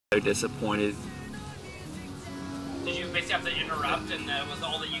So disappointed. Did you basically have to interrupt, and was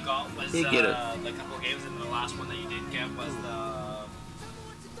all that you got was You get it. the couple of games, and the last one that you didn't get was the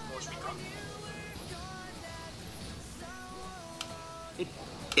Force Recon?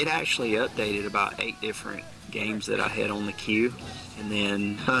 It actually updated about 8 different games that I had on the queue, and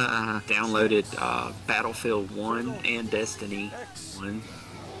then downloaded Battlefield 1 and Destiny 1.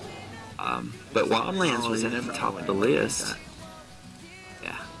 But Wildlands was at the top of the list.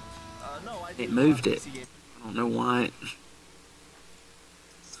 Yeah. It moved it. I don't know why.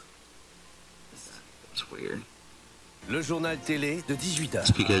 It's weird. Le journal télé de 18h.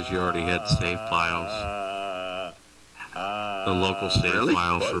 It's because you already had save files. The local save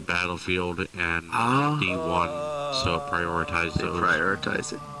file for Battlefield and D1, so it prioritized those.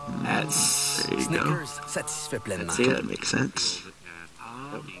 Prioritize it. That's there you go. Satisfait pleinement. That's it. That makes sense.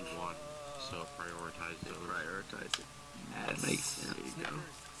 And D1, so it prioritized those. Prioritize it. That makes sense. There you go.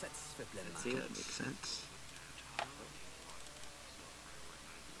 That's it. That makes sense.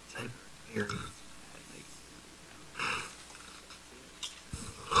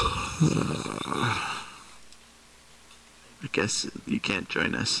 I guess you can't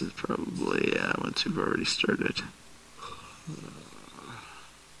join us probably once we've already started.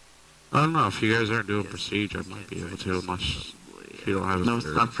 I don't know, if you guys aren't doing Prestige, I might be able to, unless if you don't have a No, it's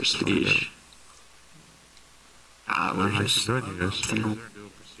not Prestige. I can join you guys.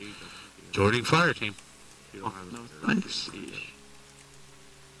 Joining Fire Team. Oh, no, nice.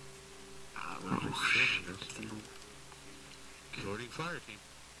 Oh, shit. Joining Fire Team.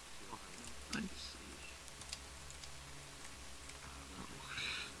 Nice.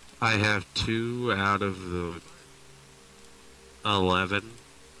 I have 2 out of the 11.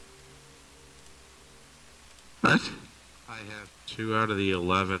 What? I have 2 out of the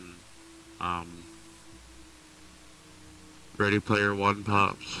 11, Ready Player One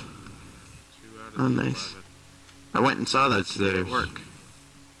pops. 2 out of Oh, the nice. 11. I went and saw that That's today there. at work.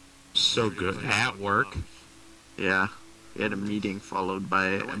 So good. At work? Yeah. We had a meeting followed by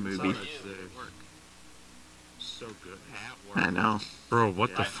a movie. So good. At work. I know. Bro,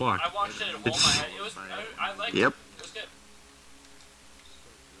 what the fuck? I watched it at home. It was, I liked Yep. it. It was good.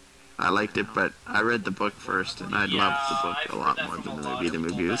 I liked it, but I read the book first, and I loved the book I've a heard lot that more from than a the lot movie. of The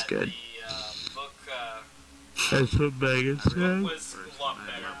movie people, was that good. The book That's what Megan said. was a lot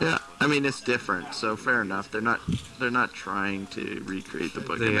better. Yeah, I mean it's different, so fair enough. They're not trying to recreate the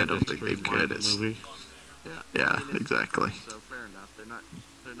book, and I don't think they could. It's, yeah, exactly. So fair enough. They're not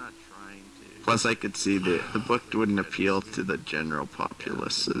trying to. Plus, I could see the book wouldn't appeal to the general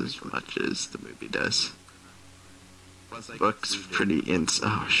populace as much as the movie does. The book's pretty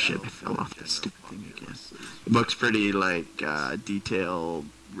oh shit! I fell off the stupid thing again. The book's pretty like detailed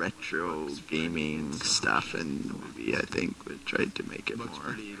retro gaming stuff, and the movie I think would try to make it more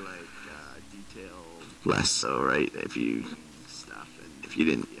less so, right? If you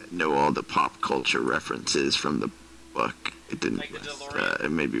didn't know all the pop culture references from the book, it didn't. Like the DeLorean. It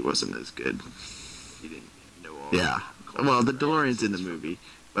maybe wasn't as good. Yeah. Well, the DeLorean's in the movie,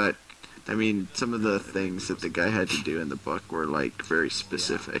 but I mean, some of the things that the guy had to do in the book were like very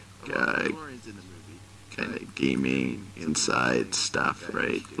specific, kind of gaming inside stuff,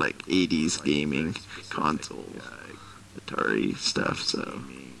 right? Like 80s gaming consoles, Atari stuff. So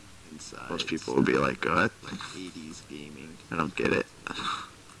most people will be like, "What? I don't get it."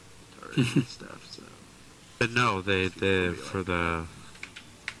 Atari stuff. So. But no, they for the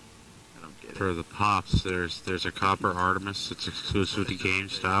pops, there's a Copper Artemis that's exclusive to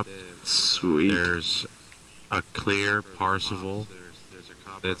GameStop. Sweet. There's a clear Parzival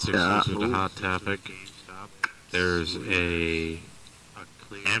that's exclusive to Hot Topic. There's a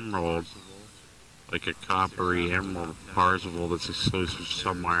Emerald, like a coppery Emerald Parzival that's exclusive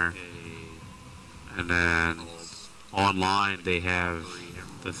somewhere. And then online they have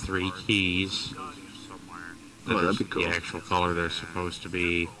the 3 keys. That'd be cool. The actual color they're supposed to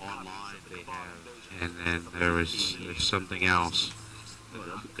be. And then there's something else.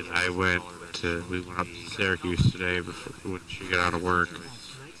 We went up to Syracuse today when she got out of work.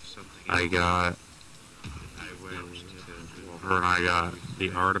 Her and I got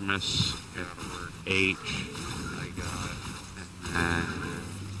the Artemis and H, and then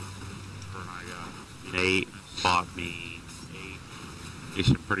Nate bought me, at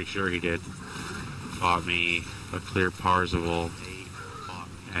least I'm pretty sure he did, bought me a clear Parzival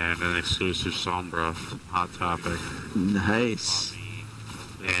and an exclusive Sombra from Hot Topic. Nice.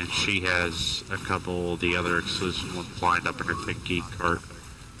 And she has a couple of the other exclusive ones lined up in her Think Geek cart.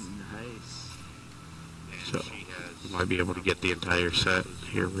 Nice. So we might be able to get the entire set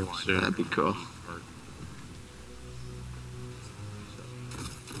here real soon. That'd be cool.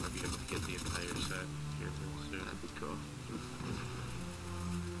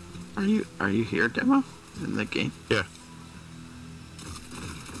 Are you here, Demo? In the game? Yeah.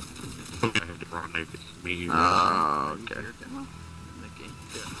 I have to run to meet you. Oh, okay.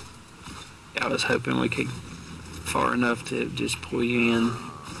 I was hoping we could far enough to just pull you in.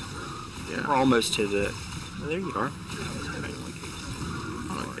 Yeah. We're almost to the. Oh, there you are.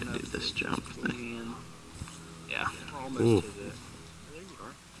 Oh, I can do this jump thing. Yeah. Ooh.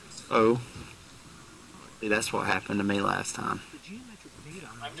 Oh. See, that's what happened to me last time.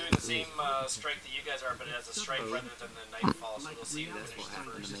 I'm doing the same strike that you guys are, but it has a strike rather than the nightfall, so we'll see who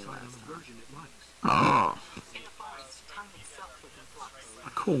finishes first. Oh,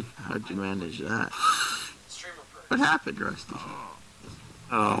 Cool. how'd you manage that? Streamer perks. What happened, Rusty?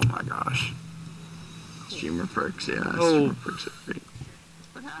 Oh my gosh. Streamer perks, yeah. Oh. Streamer perks are great.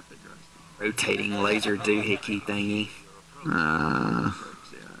 What happened, Rusty? Rotating laser doohickey thingy.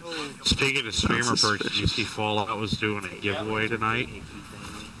 Speaking of streamer Sounds perks, did you suspicious. see Fallout was doing a giveaway tonight?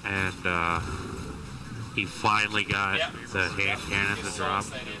 And he finally got the hand cannon to drop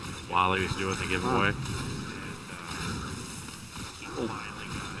while he was doing the giveaway.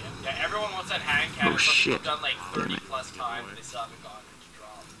 Yeah, everyone wants that hand cannon. Oh, Some people shit. have done like Damn 30 it. plus times and they still haven't gotten it to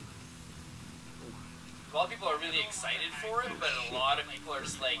drop. A lot of people are really excited for it, but a lot of people are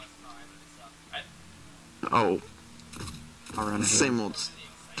just like, Oh, I'll run ahead. same old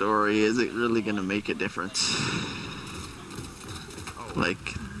story. Is it really gonna make a difference? Like,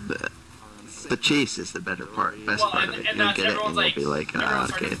 the chase is the better part, best well, part of it. and You'll that's get it everyone's and like, you'll be like,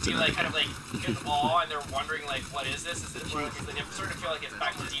 everyone's okay, starting it's to be another like kind of guy. like in awe, and they're wondering like, what is this? Is it they're starting to feel like it's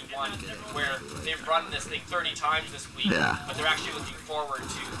back to D1, where they've run this thing 30 times this week, Yeah. but they're actually looking forward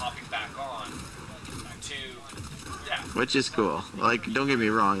to hopping back on to, yeah. Which is cool. Like, don't get me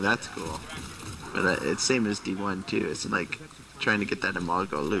wrong, that's cool. But it's same as D1 too. It's like trying to get that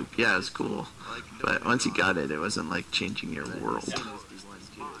Imago loop. Yeah, it's cool. But once you got it, it wasn't like changing your world.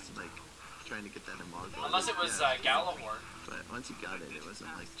 Unless it was Galahorn, But once you got it, it wasn't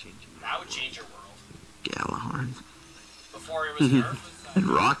like changing that would change your world. Galahorn. Before it was nerfed. It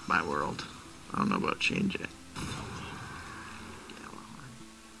rocked my world. I don't know about change it.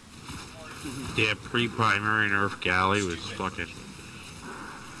 Yeah, pre-primary nerf Galley was fucking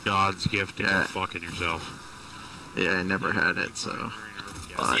God's gift to Yeah. fucking yourself. Yeah, I never had it, so.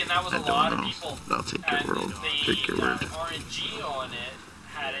 But See, and that was I a lot don't of know. people. I'll take your And world. the Take your word. RNG on it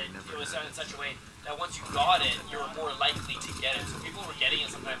had it. It was done in such a way that once you got it, you were more likely to get it. So people were getting it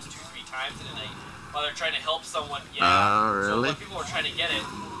sometimes 2-3 times in a night while they're trying to help someone. Yeah. Oh, So really? when people were trying to get it,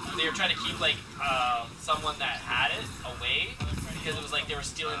 they were trying to keep like someone that had it away because it was like they were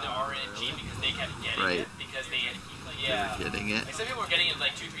stealing the RNG because they kept getting Right. it because they had. Yeah. Getting it. Like some people were getting it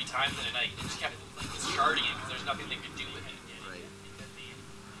like 2-3 times in a night. They just kept like sharding it because there's nothing they could do with it.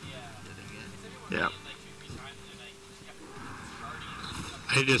 Yeah.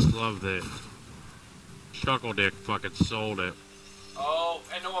 I just love that Chuckle Dick fucking sold it, Oh,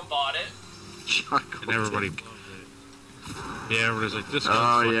 and no one bought it. Chocolate. and everybody, yeah, everybody's like, this Oh,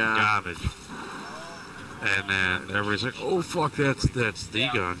 gun's fucking yeah. garbage. And then everybody's like, oh fuck, that's the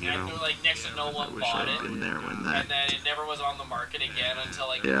gun, you And know. they're like next to no I one wish bought I'd it. been there when And that. then it never was on the market again until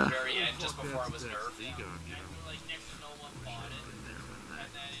like Yeah. the very end, just before it was nerfed. The gun, you know. Like next to no one bought it. And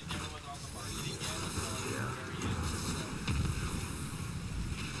then it never was on the market again until like the very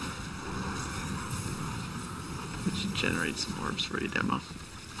end. We should generate some orbs for you, Demo.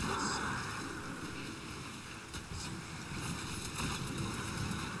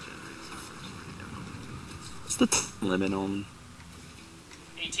 What's the limit on,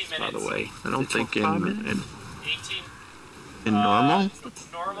 18 by minutes. the way? I don't It's think 5 in minutes? 18. normal.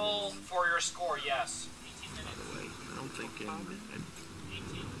 Normal for your score, yes. 18 minutes. I don't think in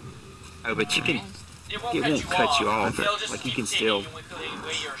Oh, but you can. It won't, It won't cut you off. It'll just Like, you keep can taking still-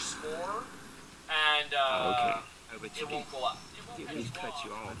 away your score, and Okay. Oh, but it you can. won't go up. It won't cut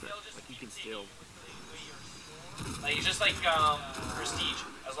you off. Like you can still. Like it's just like prestige.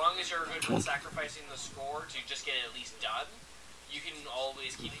 As long as you're good with sacrificing the score to just get it at least done, you can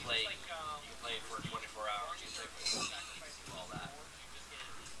always keep playing. You can play it for 24 hours. You can play for all that.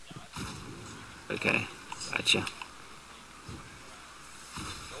 Okay. Gotcha.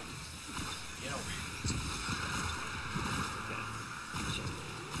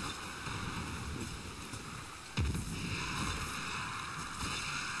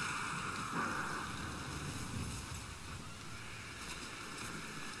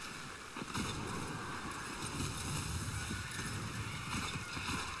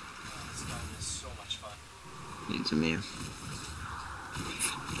 This gun is so much fun. needs a me.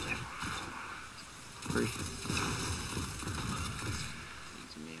 Free.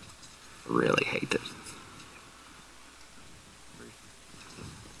 Needs a me. I really hate this.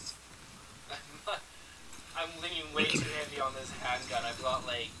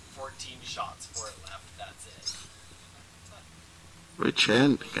 Which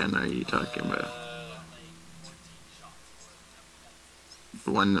handgun are you talking about?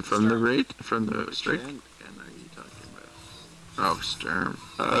 The one from the rate? From the strike? Which handgun are you talking about? Oh, Sturm.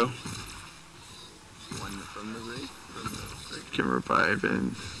 Uh-oh. One from the rate? From the strike. Can revive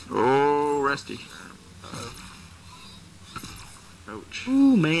and... Oh, Rusty. Uh-oh. Ouch.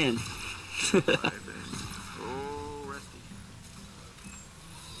 Ooh, man. Oh, Rusty.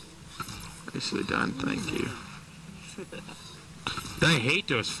 Nicely done, thank you. I hate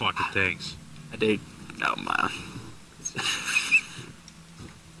those fucking things. I do. Oh, my.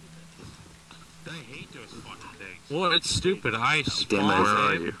 I hate those fucking things. Well, it's stupid. I Damn, where are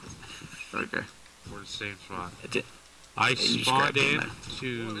spawned in. you? Okay. We're the same spot. I I spawned in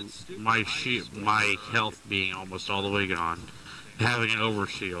to my health being almost all the way gone, having an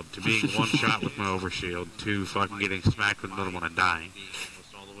overshield, to being one shot with my overshield, to fucking getting smacked with another one and dying.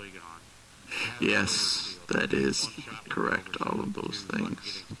 Yes, that is correct, all of those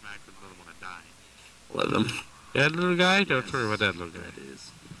things. love them. That little guy? Don't worry about that little guy. That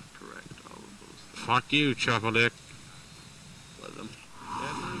is correct, all of those things. Fuck you, Chuckle Dick. Love them.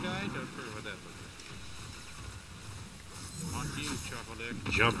 That little guy? Don't worry about that little guy. Fuck you, Chuckle Dick.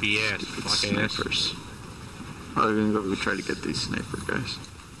 Jumpy ass, fuck ass. Snipers. Oh, we're gonna go try to get these sniper guys.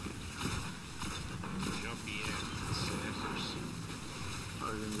 Jumpy ass, snipers. Oh,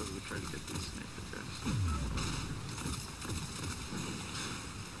 we're gonna go try to get these sniper guys.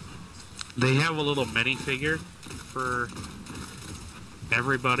 They have a little minifigure for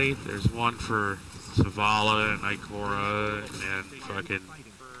everybody. There's one for Zavala and Ikora and fucking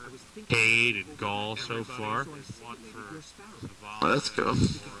Cade and Gaul so far. One for Zavala. Oh, that's cool.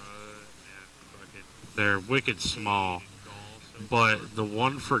 They're wicked small, but the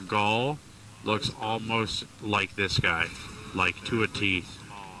one for Gaul looks almost like this guy, like to a T.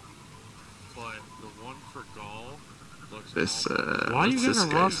 But the one for Gaul looks This, why are you what's this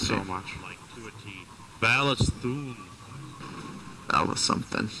gonna run guy's so name? much? Like to a T. Valis Thune. Alice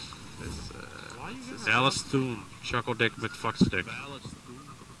something. Alice Thune. Chuckle Dick McFuckstick. Alice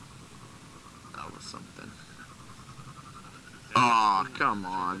something. Aw, oh, come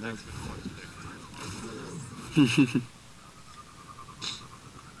on. That's...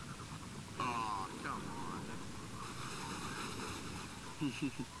 Oh, come on.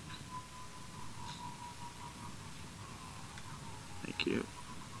 Thank you.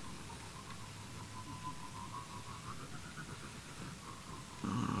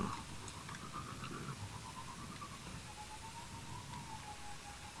 Oh.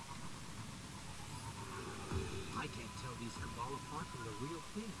 I can't tell these Cabal apart from the real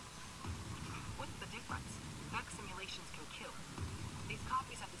thing. What's the difference? Back simulations can kill. These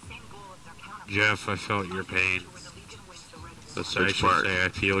copies have the same goal as their counterparts. Jeff, I felt your pain. That's I Which should part? say I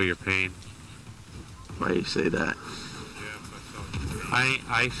feel your pain. Why do you say that?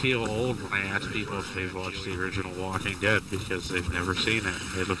 I feel old when I ask people if they've watched the original Walking Dead because they've never seen it.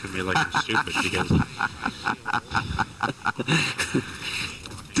 They look at me like I'm stupid because...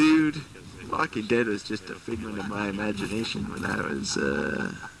 Dude, Walking Dead was just a figment of my imagination when I was,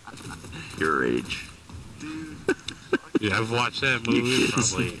 your age. Yeah, I've watched that movie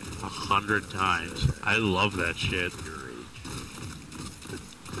probably 100 times. I love that shit.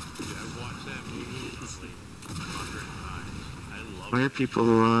 What are people,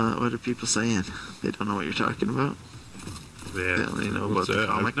 what are people saying? They don't know what you're talking about? Yeah, They only know what's about the that?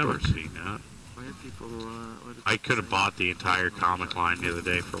 comic I've never book. seen that. Why are people, what are I could have bought the entire comic line the other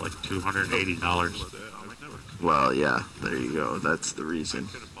day for like $280. Well, yeah, there you go. That's the reason.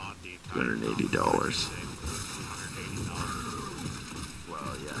 $280.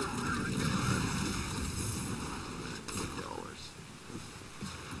 Well, yeah. $280.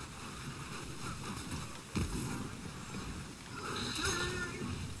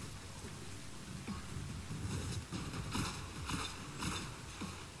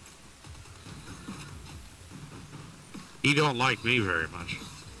 He don't like me very much.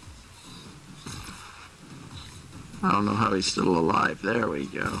 I don't know how he's still alive. There we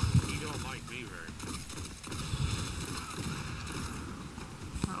go. He don't like me very much.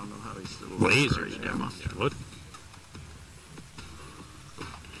 I don't know how he's still alive. Laser for a demo. What?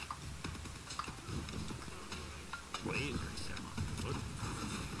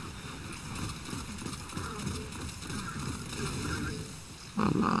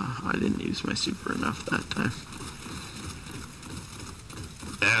 Well, I didn't use my super enough that time.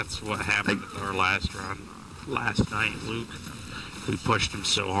 That's what happened in our last run. Last night, Luke. We pushed him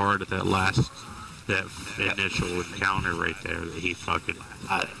so hard at that initial encounter right there that he fucking,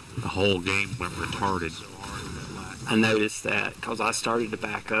 the whole game went retarded. I noticed that because I started to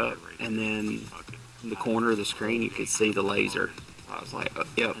back up, and then in the corner of the screen you could see the laser I was like,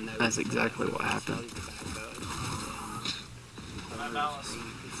 yep, that's exactly what happened. Malice.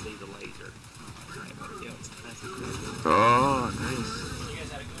 Oh, nice. You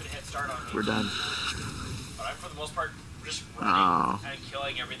guys had a good head start on me. We're done. But I'm, for the most part, just running Oh. and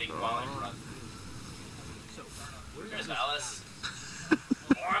killing everything while I run. There's Alice.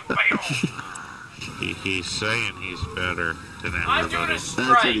 He's saying he's better than I'm doing everybody. a That's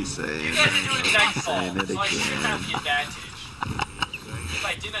strike. what he's saying. You guys are doing Nightfall, Saying it so I should again. have the advantage. If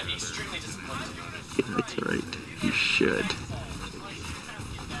I didn't, I'd be extremely disappointed. That's right. You should.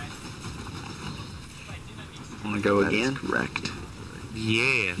 Want to go That is again? correct.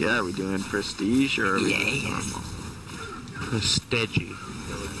 Yeah. Yeah, are we doing prestige or are we doing Yes. normal? Prestige.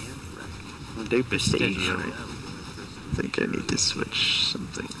 We'll do prestige. Alright. I think I need to switch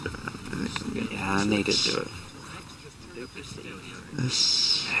something. I think I'm gonna Yeah, I need to do it.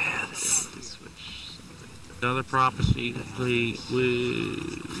 this. Yes. Another prophecy complete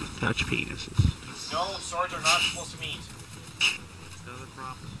with touch penises. No, swords are not supposed to meet. Another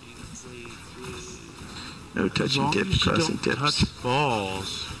prophecy complete with... No As touching long tips, as you crossing don't tips. touch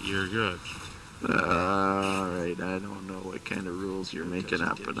balls, you're good. Alright, I don't know what kind of rules you're making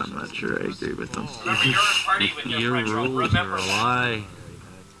up, but I'm not sure I agree with them. Remember, you're in party with your Your friend, Joe. rules Remember are a that. lie.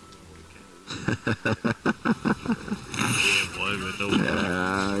 Yeah, boy, but no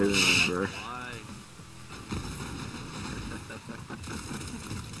Yeah, I remember.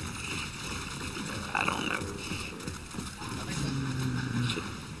 I don't know.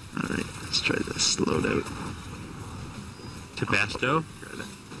 Alright, let's try this loadout. Tabasco?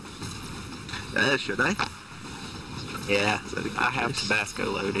 Should I? Yeah, Is that a good I have choice? Tabasco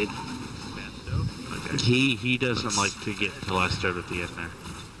loaded. He doesn't like to get Telesto at the end there.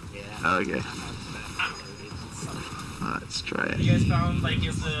 Yeah. Okay. Let's try it. You guys found, like,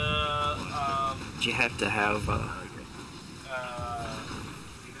 is the, You have to have,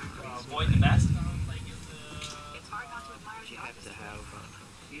 Void the best? It's hard not to admire you have to have,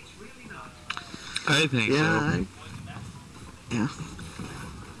 I think Yeah, yeah.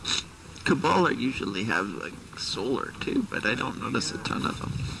 Cabal usually have like solar too, but I don't notice a ton of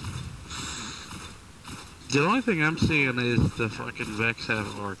them. The only thing I'm seeing is the fucking Vex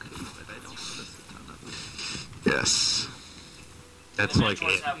have arc. Yes. That's The like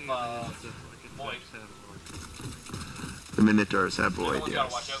Minotaurs it. have, Void. The Minotaurs have The other void, one's gotta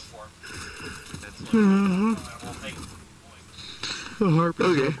yes. watch out for. Mhm. Whole thing.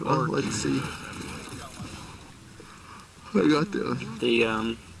 Okay, well, let's see. I got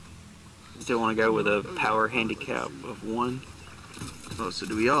the. still want to go with a power handicap of 1. Oh, so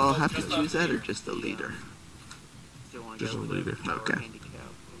do we all have to choose that or just the leader? Still want Just to go a with leader. a power Okay. handicap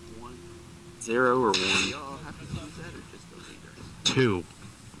of 1. 0 or 1. We all have to choose that or just the leader? 2.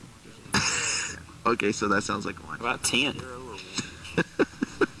 Okay, so that sounds like one. About 10.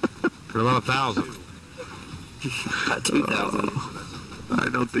 For about 1,000. About 2,000. I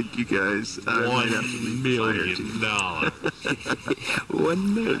don't think you guys. I might have to $1 be fired. million.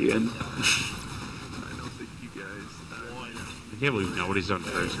 1 million. I don't think you guys. I can't believe nobody's done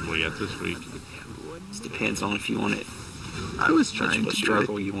Crucible yet this week. Just depends on if you want it. I was trying What to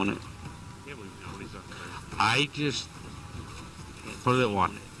struggle you want it. I just put it at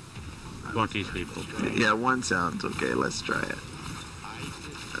 1. Fuck these people. Yeah, one sounds okay. Let's try it.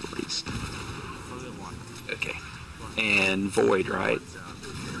 At least. Okay. And Void, right?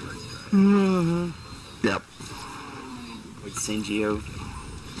 Yep. With Singio. And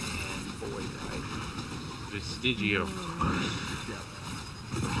Void, right? Vestigio.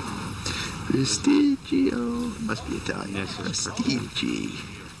 Prestigio. Must be Italian. Yes, it's Prestigi.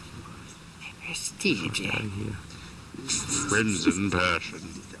 Prestige. Crimson Passion.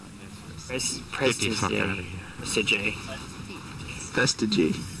 Get the Prestige. fuck out of here. Prestige.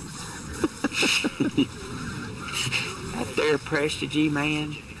 Prestigi. That there Prestige,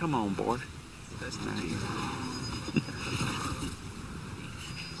 man. Come on, boy. That's nice.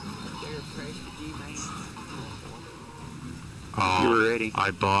 Oh, You were ready.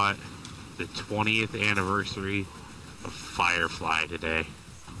 I bought the 20th anniversary of Firefly today.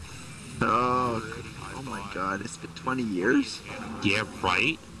 Oh my god, it's been 20 years? Yeah,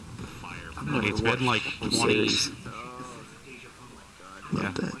 right? never It's been like watched 20 series. years.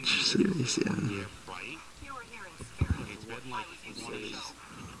 Love that series, yeah. Yeah, right? You were here in spirit. It's been like 20 years.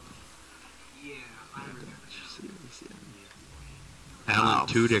 Series, yeah. Alan Wow.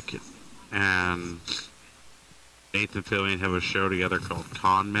 Tudyk and Nathan Fillion have a show together called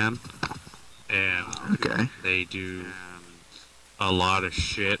Con Men, and Okay. they do a lot of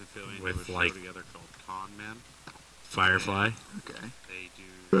shit with like Firefly. Okay. They do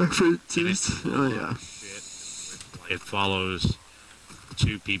References. Oh yeah. it follows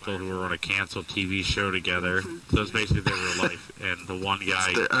two people who were on a canceled TV show together. So it's basically their real life. And the one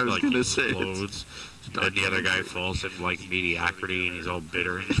guy like explodes, and the other guy falls into like mediocrity, and he's all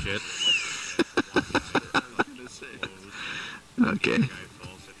bitter and shit. Okay.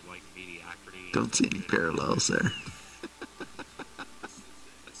 Don't see any parallels there.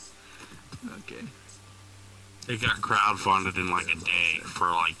 Okay. It got crowdfunded in like a day for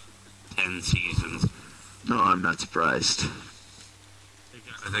like 10 seasons. No, I'm not surprised.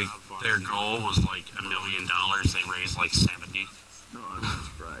 I think their goal was like $1 million. They raised like 70. No, I'm not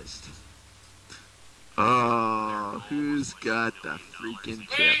surprised. Oh, who's got the freaking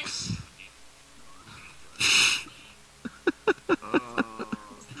chips? Oh,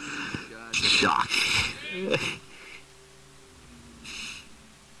 shock.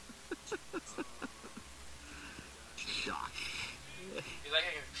 Shock. You think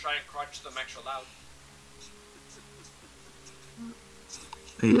I can try and crunch them extra loud?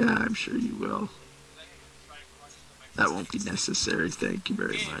 Yeah, I'm sure you will. That won't be necessary, thank you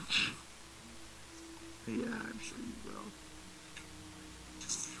very much. Yeah, I'm sure you will.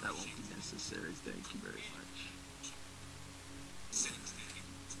 That won't be necessary, thank you very much.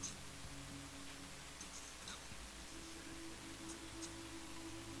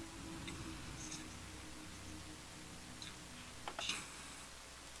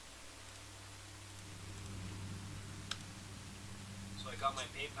 So I got my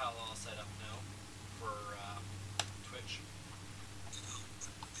PayPal all set up now for Twitch.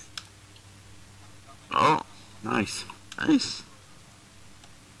 Oh, Nice. nice.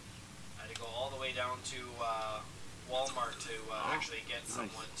 I had to go all the way down to Walmart to actually get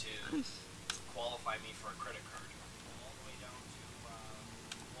someone to Nice. qualify me for a credit card. All the way down to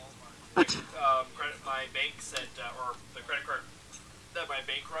Walmart. What? My bank said, or the credit card that my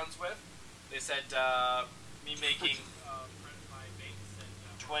bank runs with, they said me making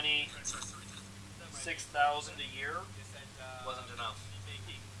 26,000 a year wasn't enough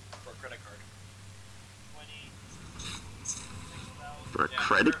for a credit card. For a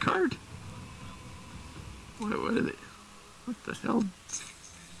credit card? What are they? What the hell?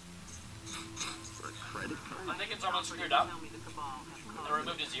 For a credit card? I think someone screwed up. They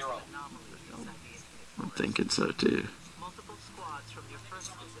removed a zero. I'm thinking so too. Multiple squads from your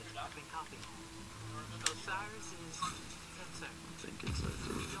first visit have been copied. Osiris is concerned. I'm thinking so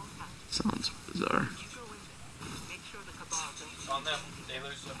too. You don't have to. Sounds bizarre. You go in there. Make sure the cabal don't. It's on them. They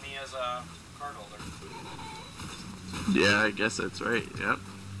lose me as a card holder. Yeah, I guess that's right. Yep.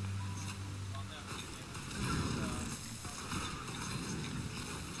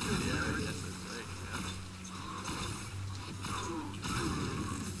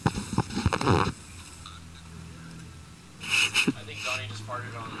 I think Donnie just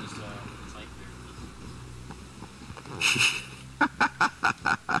farted on his mic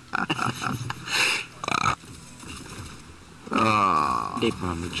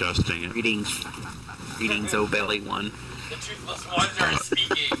I'm adjusting it. Greetings, O Belly One. there. The toothless wonder is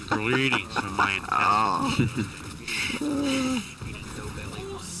speaking. Greetings from my Oh.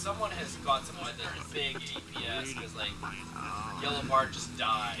 Someone has got some like a big DPS because like Yellow Bar just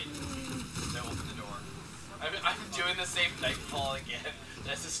died. They opened the door. I'm doing the same Nightfall again.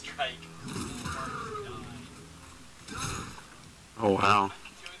 That's a strike. Yellow Bar just died. Oh wow.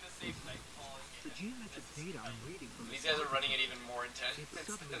 I'm doing the same Nightfall The again. geometric data I'm reading from These guys are running it even more intense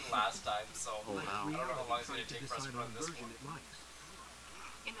than last time, so Oh, wow. I don't know how long it's going to take for us to decide run on this version one. it likes.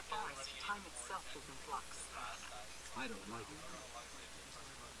 In the forest, time itself is in flux. I don't like it.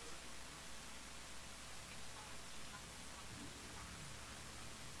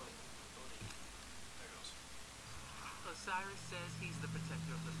 Osiris says he's the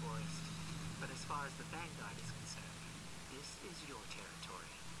protector of the forest. But as far as the Vanguard is concerned, this is your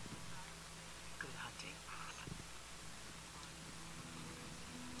territory. Good hunting.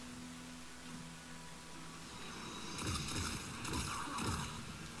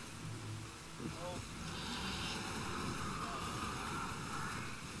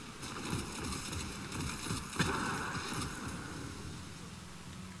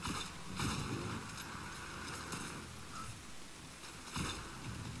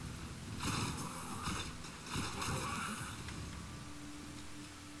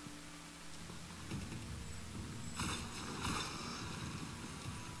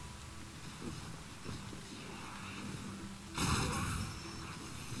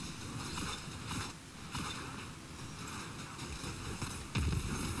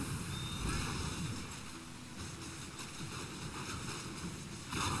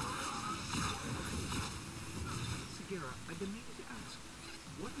 Segura, I've been meaning to ask,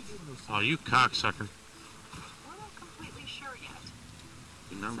 what are you and Osiris? Oh, you cocksucker. We're not completely sure yet.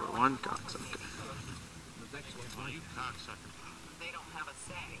 Number one cocksucker. Oh, you cocksucker. They don't have a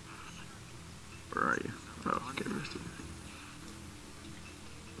say. Where are you? Oh, okay, Rusty.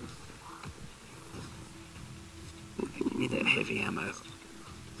 Give me that heavy ammo.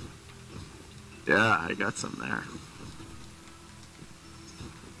 Yeah, I got some there.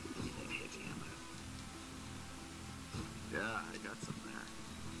 Give me that heavy ammo. Yeah, I got some there.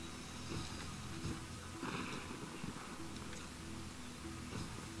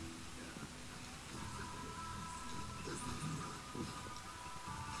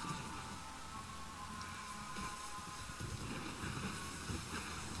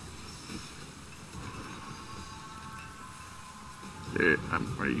 Dude,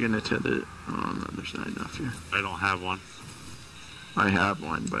 are you gonna tether it on the other side off here? I don't have one. I have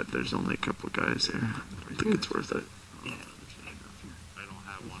one, but there's only a couple guys here. I think it's worth it. Yeah. I don't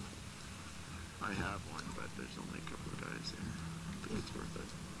have one. I have one, but there's only a couple guys here. I think it's worth it.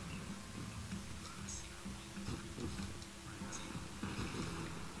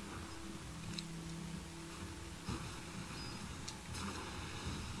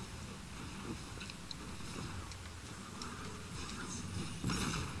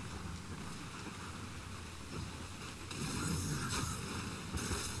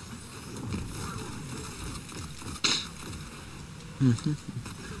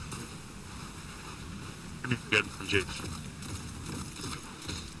 Good from Jason.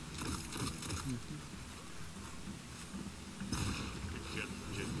 Good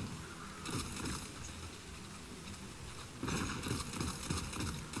from Jason.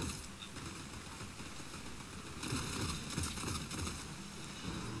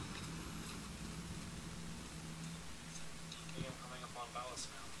 Okay, I'm coming up on Ballas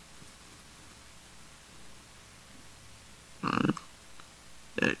now.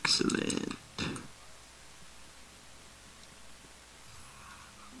 Excellent.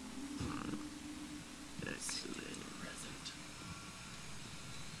 Excellent.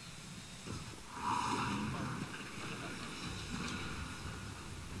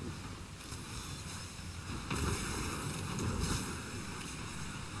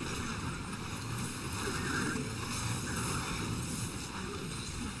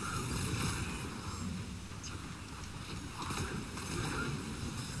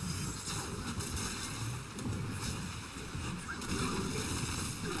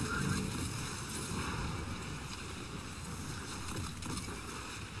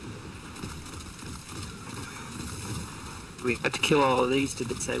 We have to kill all of these to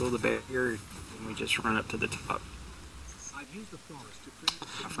disable the barrier, and we just run up to the top. I've used the forest to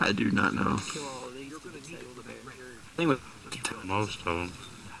create. I do not know. Kill all of these to disable the barrier. I think we Most of them.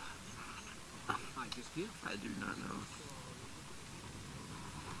 I just did. I do not know.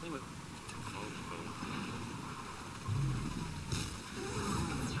 Most of them.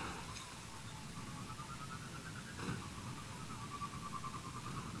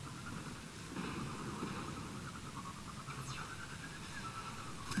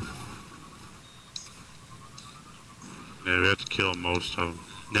 Yeah, we have to kill most of them.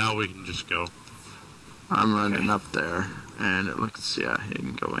 Now we can just go. I'm running up there, and it looks, yeah, you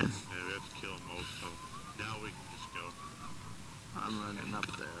can go in. Yeah, we have to kill most of them. Now we can just go. I'm running up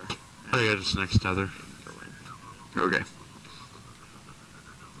there. I got this next tether. Go in. Okay.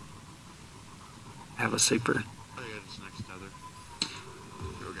 have a super. I got this next tether.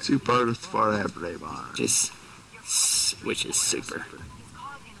 Super for everyone. Which is super.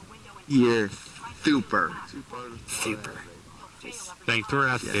 Yeah, super. Super. Thanks for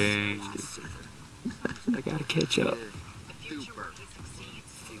asking. I gotta catch up. Super.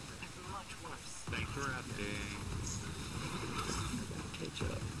 Thanks for asking. Catch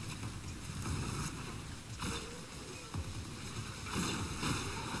up.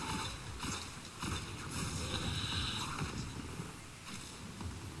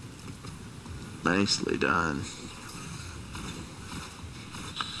 Nicely done.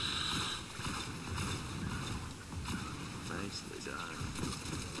 Nicely done.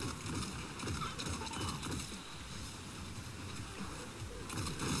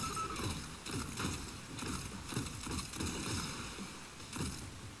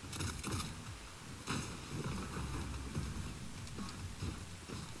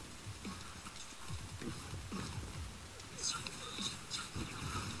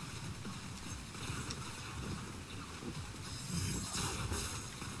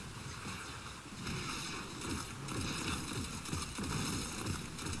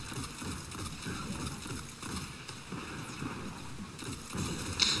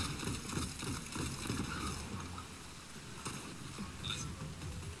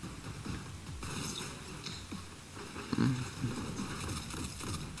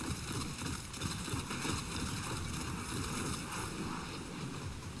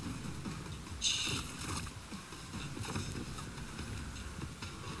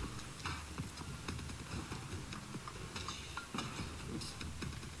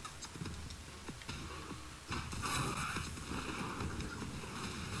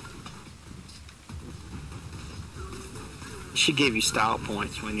 Should give you style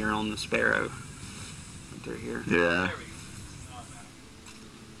points when you're on the Sparrow. They're here. Yeah.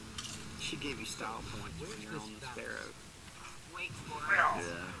 Should give you style points when you're on the Sparrow. Wait for it.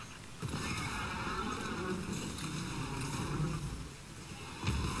 Yeah.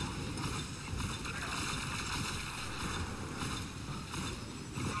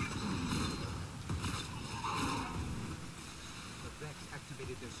 The Vex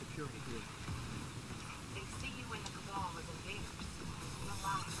activated their security grid. They see you when the Cabal is invaders.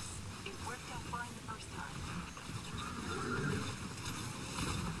 Relax. It worked out fine the first time.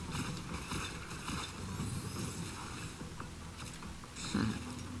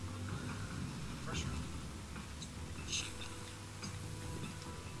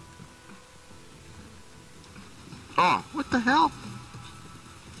 Oh, what the hell?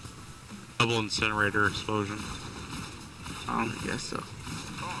 Double incinerator explosion. I guess so.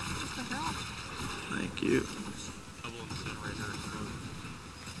 Thank you. Double incinerator explosion.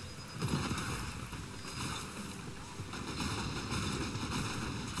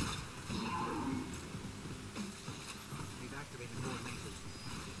 They've activated more lasers.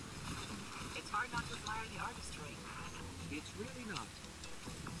 It's hard not to admire the artistry. It's really not.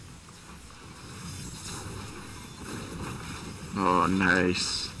 Oh,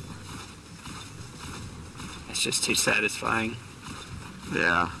 nice. That's just too satisfying.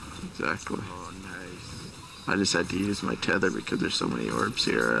 Yeah, exactly. Oh, nice. I just had to use my tether because there's so many orbs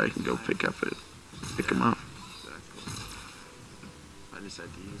here. I can go pick them up. Exactly. I just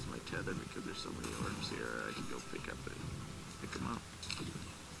had to use my tether because there's so many orbs here. I can go pick them up.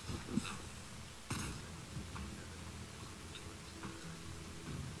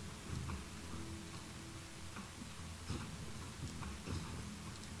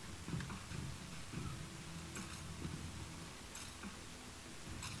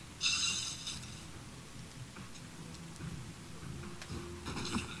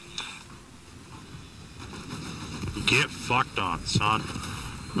 Get fucked on, son.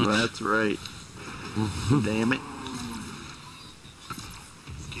 That's right. Damn it.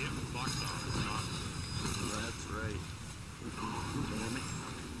 Get fucked on, son. That's right. Damn it.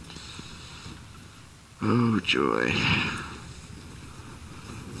 Oh, joy.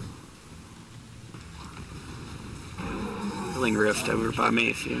 Healing Rift over by me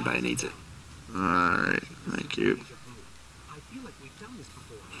if anybody needs it. Alright, thank you. Deja vu. I feel like we've done this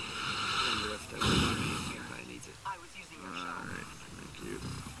before. Healing Rift over by me if anybody needs it. I was using your shell. Alright, thank you.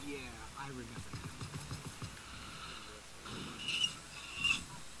 Yeah, I remember.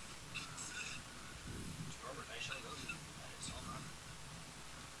 Robert, I shall go. That is all right.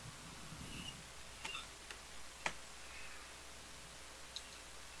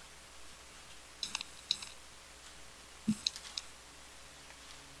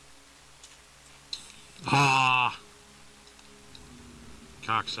 Ah!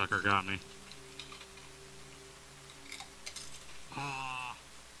 Cocksucker got me. Ah!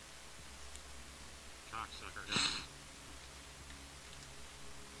 Cocksucker got me.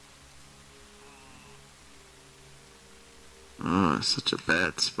 Oh, it's such a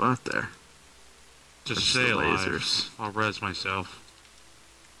bad spot there. Just Push stay the alive. lasers. I'll res myself.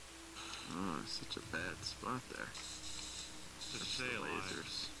 Oh, it's such a bad spot there. Just stay alive.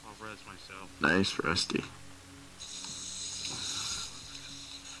 Lasers. I'll res myself. Nice, Rusty.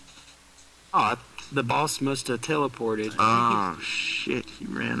 Oh, the boss must have teleported. Oh, shit, he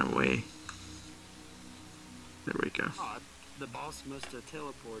ran away. There we go. Oh, the boss must have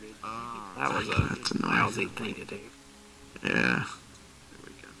teleported. Oh, That was that's a annoying. lousy thing to do. Yeah. There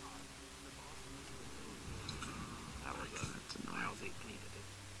we go. That was That's a annoying. lousy thing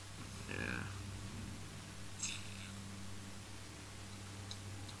to do. Yeah.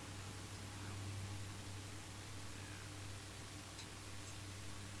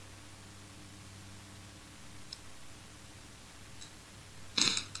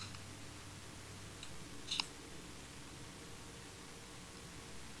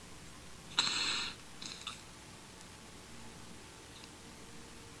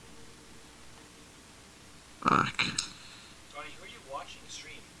 Fuck. Johnny, who are you watching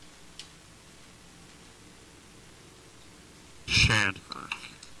stream? Shand. Fuck.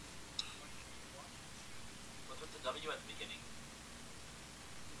 What's with the W at the beginning?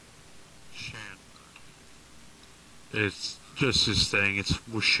 Shand. It's just his thing. It's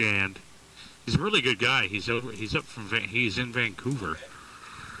Shand. He's a really good guy. He's up from he's in Vancouver.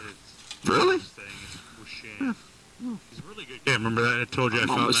 It's Really? his thing. It's Shand. He's a really good guy. Remember that I told you I I'm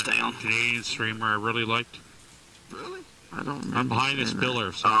found almost that down. Canadian streamer I really liked? Really? I don't remember. I'm behind this seeing that. pillar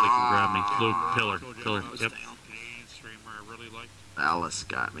if somebody can grab me. Blue pillar. Pillar. Almost Yep. down. Canadian streamer I really liked. Alice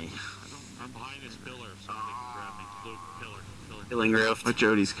got me. I'm behind this pillar if somebody can grab me. Blue pillar. Killing Rift. My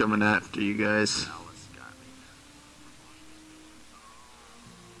Jody's coming after you guys.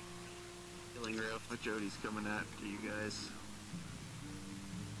 Killing Rift. My Jody's coming after you guys.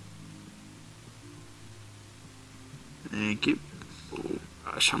 Thank you. Oh,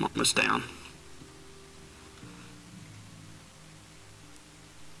 gosh, I'm almost down.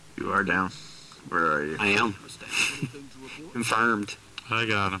 You are down. Where are you? I am. Confirmed. I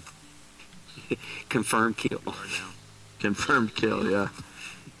got him. Confirmed kill. Confirmed kill, yeah.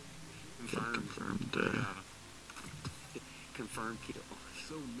 Confirmed. Confirmed, Confirmed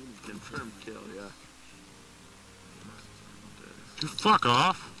kill. confirmed kill, yeah. Fuck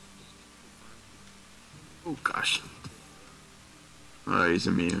off. Oh, gosh. Oh, he's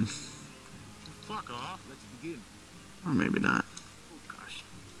immune. Fuck off. Or maybe not. Oh, gosh.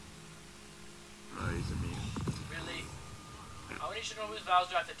 Oh, he's immune. Really? How many Shinobu's vows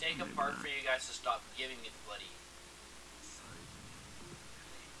do I have to take apart for you guys to stop giving me the bloody?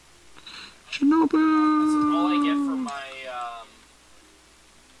 Shinobu! That's all I get for my,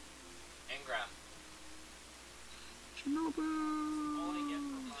 engram. Shinobu! All I get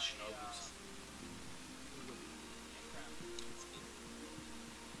for my, Shinobus.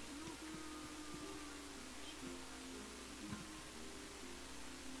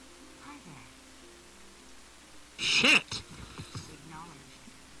 Hi there. Shit. Acknowledged.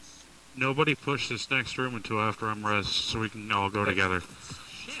 Nobody push this next room until after I'm res, so we can all go together.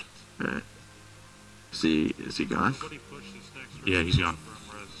 Alright. Is he gone? Nobody push this next room. Yeah, he's gone.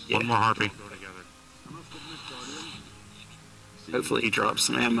 Yeah. One more harpy. Hopefully he drops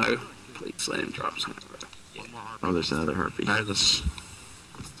some ammo. Please let him drop some ammo. Yeah. One more harpy. Oh, there's another harpy. Alright, let's.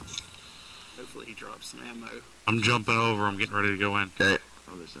 Hopefully he drops some ammo. I'm jumping over. I'm getting ready to go in. Okay.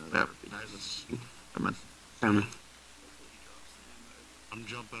 Oh, there's another Yep. harpy. Alright, let's. Come on. Coming. I'm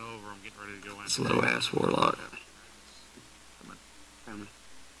jumping over. I'm getting ready to go in. Slow ass warlock. Coming.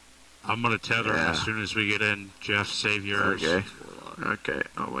 I'm gonna tether him Yeah. as soon as we get in. Jeff, save yours. Okay. Warlock. Okay.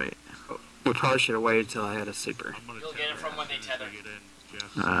 Oh, wait. We probably should have waited till I had a super. I'm gonna You'll tether get it from him when as they soon as tether. we get in.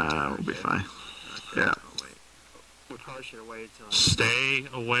 Jeff, We'll be fine. Yeah. We probably should have waited till I stay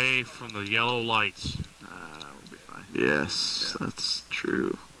away from the yellow lights. We'll be fine. Yes, that's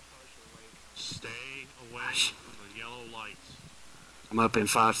true. Stay away Gosh. from the yellow lights. I'm up in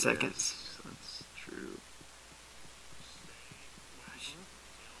 5 seconds. Yes, that's true.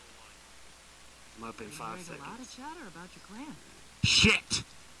 I'm up in 5 There's a lot of seconds. chatter about your clan. Shit!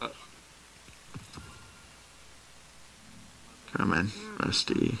 Come in,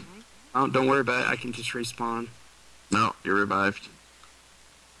 Rusty. Oh, don't worry about it. I can just respawn. No, you're revived.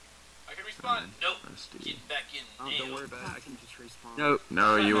 I can respawn. Nope. Rusty. Get back in. Oh, now. don't worry about it. I can just respawn. Nope.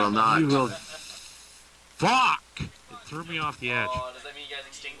 No, you will not. You will. Fuck! It threw me off the edge. Oh, does that mean you guys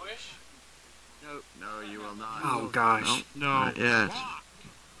extinguish? Nope. No, you will not. Oh gosh. Nope. No. Not yet. Fuck.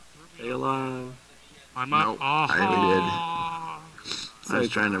 Stay alive. I'm up. Nope, Oh, I I was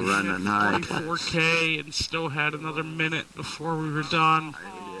trying to run and hide. 24K and still had another minute before we were done.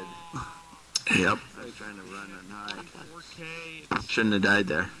 Yep. I was trying to run and hide. 4K and Shouldn't have died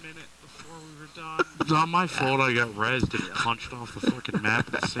there. minute before we were done. It's not my fault I got rezzed and punched off the fucking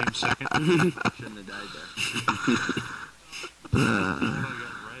map at the same second. Shouldn't have died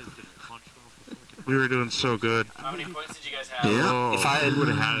We were doing so good. How many points did you guys have? Yeah. Oh, If I had- would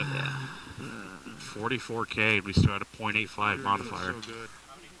have had it. 44K and we still had a .85 modifier. How many points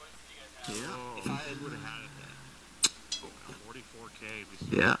did you guys have? Oh, If I had- would have had it. 44K and we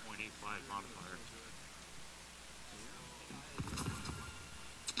still Yeah. had a .85 modifier.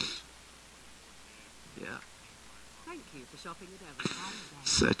 Yeah. Thank you for shopping at every time today.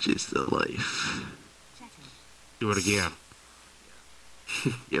 Such is the life. Chatting. Do it again.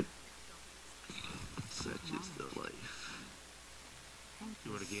 Yep. Such is the life. Thank Do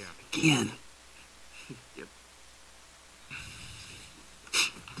you. it again. Again. Yep.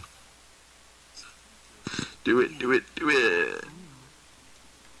 Do it, do it, do it.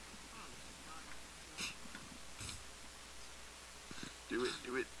 Do it,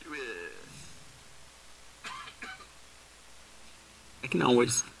 do it, do it.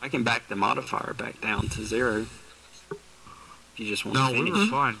 I can back the modifier back down to 0. If you just want No, to we finish.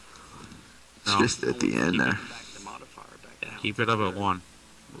 were fine. It's No. just at the end there. Back the modifier back down. Keep it up at 1.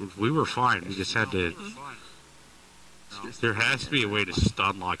 We were fine. We just had to. There has to be a way to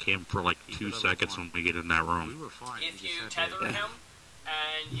stun lock him for like 2 seconds when we get in that room. If you tether Yeah. him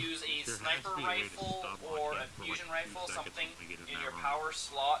and use a There has sniper to be a way to rifle stun lock or him a for, like, fusion 2 rifle, seconds something when we get in in that your room. power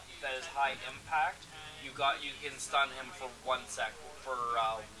slot that is high impact, you can stun him for 1 sec for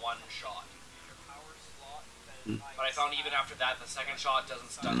 1 shot. But I found even after that, the second shot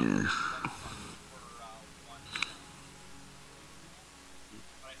doesn't stun him. Yeah.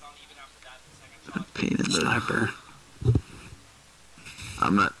 Pain in the Sniper.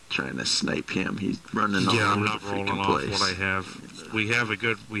 I'm not trying to snipe him. He's running all Yeah, I'm over not the rolling freaking off place. what I have. We have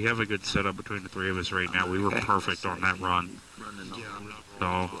a good setup between the three of us right now. We were perfect on that run.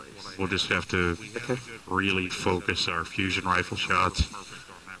 So we'll just have to really focus our fusion rifle shots.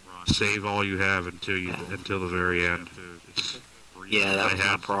 Save all you have until the very end. Yeah, that was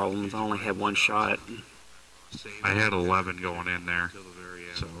my problem. I only had one shot. I had 11 going in there.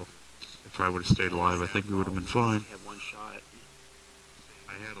 So if I would have stayed alive, I think we would have been fine. I had one shot.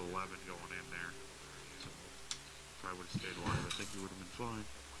 I had 11 going in there. So if I would have stayed alive, I think we would have been fine.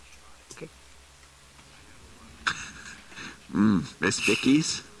 Okay. Miss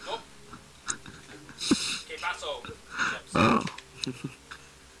Vicky's? Nope. Que paso? Oh.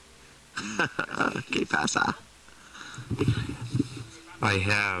 Que pasa? I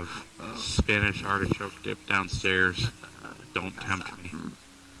have Spanish artichoke dip downstairs. Don't tempt me.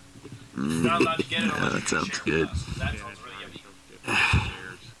 You're not allowed to get it Yeah, unless that you sounds share good. with us. That sounds really yummy.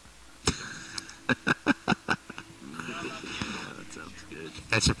 That sounds good.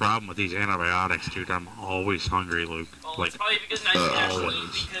 That's the problem with these antibiotics, dude. I'm always hungry, Luke. Well, Like, it's probably because now you can actually eat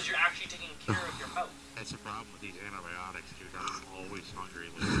always. because you're actually taking care of your mouth. That's the problem with these antibiotics, dude. I'm always hungry,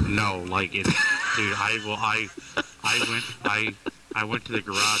 Luke. No, like it's, dude. I went to the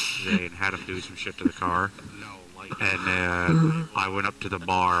garage today and had him do some shit to the car. And I went up to the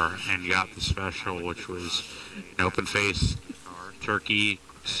bar and got the special, which was an open-faced turkey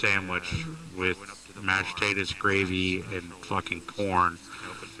sandwich with mashed potatoes, gravy, and fucking corn.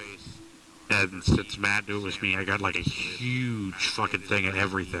 And since Matt knew it was me, I got like a huge fucking thing of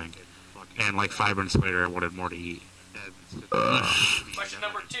everything. And like 5 minutes later, I wanted more to eat. Question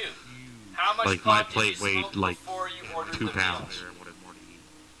number 2. How much Like my pot did plate you weighed smoke like before you ordered 2 the pounds. meal?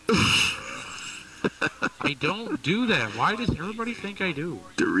 I don't do that. Why does everybody think I do?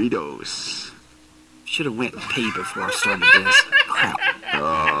 Doritos. Should have went and pee before I started this. Crap.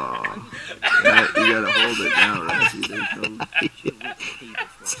 Oh. You gotta hold it now, right? See, there it comes. I should have went and pee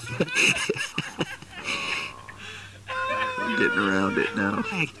before I started. I'm getting around it now.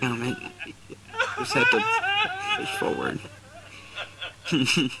 Damn it. Just have to push forward.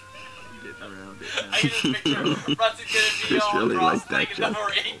 Getting around it now. I can just picture Rusty's gonna be Chris all really cross liked that legged joke.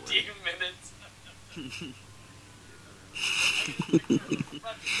 for 18 minutes.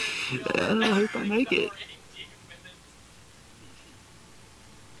 I hope I make it.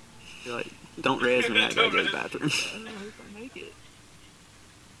 You're like, don't res me, I gotta go to the bathroom. I hope I make it.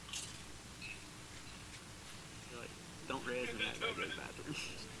 You're like, don't res me, I gotta go to the bathroom.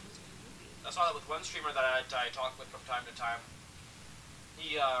 I saw that with one streamer that I talk with from time to time.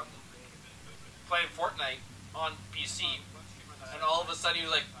 He playing Fortnite on PC, and all of a sudden he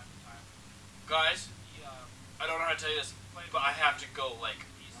was like, "Guys, I don't know how to tell you this, but I have to go like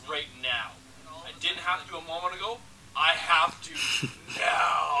right now. I didn't have to a moment ago. I have to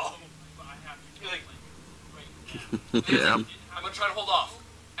now." He's like, Yeah. I'm gonna try to hold off.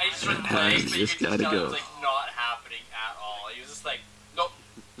 And he just started playing, You but you just could just gotta tell it go. was like not happening at all. He was just like, "Nope,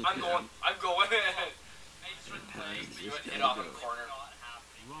 I'm going. And he just started playing, but you went hit off in the corner.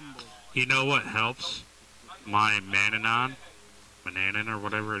 You know what helps? My Mananon or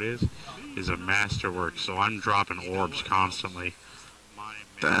whatever it is a masterwork. So I'm dropping orbs constantly.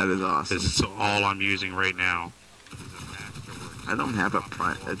 That is awesome. This is all I'm using right now. I don't have a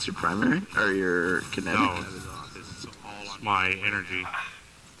prime. That's your primary? Or your kinetic? No, it's my energy.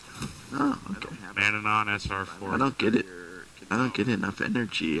 Oh, okay. Mananon SR4. I don't get it. I don't get enough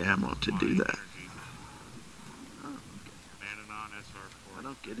energy ammo to do that. Mananon SR4. I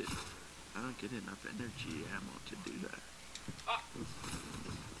don't get it. I don't get enough energy ammo to do that.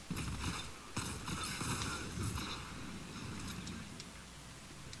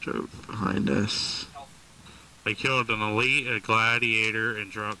 So behind us. I killed an elite, a gladiator,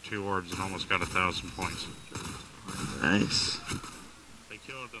 and dropped 2 orbs and almost got 1,000 points. Nice. I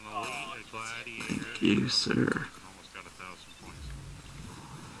killed an elite, a gladiator, Thank you, sir. and almost got 1,000 points.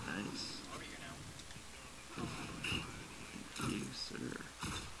 Nice. Thank you, sir.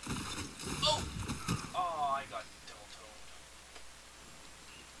 Oh, I got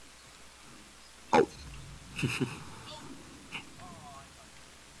double toed.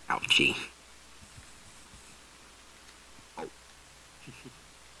 Ouchie.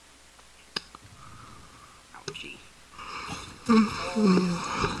 Ouchie.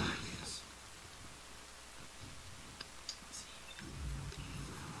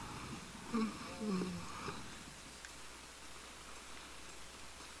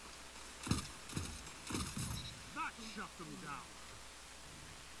 That shut them down.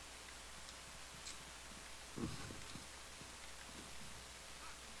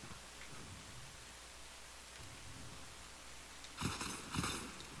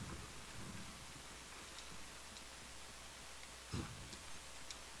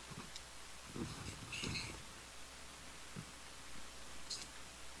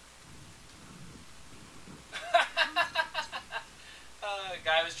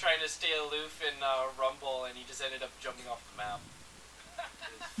 trying to stay aloof in Rumble, and he just ended up jumping off the map.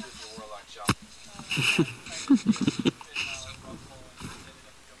 His Flippy Warlock jump.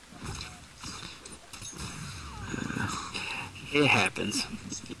 It happens.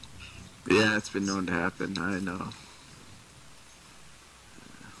 Yeah, it's been known to happen. I know.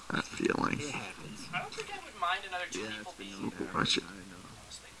 That feeling. It happens. I don't think I would mind another two people being there. Watch it.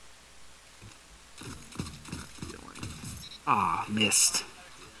 Honestly. Ah, missed.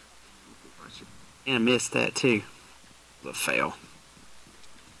 Watch it. And I missed that too. The fail.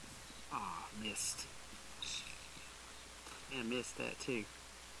 Ah, missed. And I missed that too.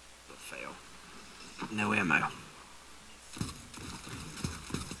 The fail. No ammo. No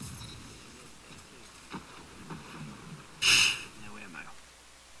ammo.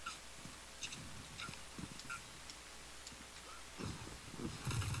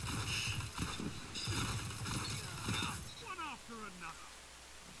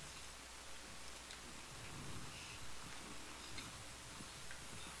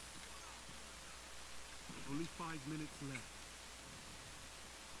 Only 5 minutes left.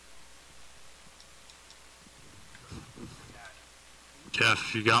 Jeff,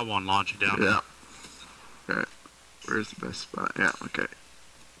 if you got one, launch it down. Yeah. Alright. Where's the best spot? Yeah, okay.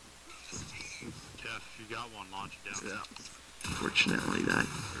 Jeff, if you got one, launch it down. Yeah. Fortunately, that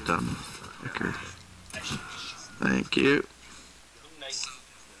dumb fucker. Thank you. Nice.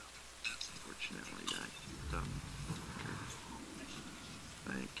 Fortunately, that dumb fucker.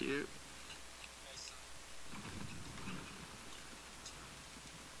 Thank you.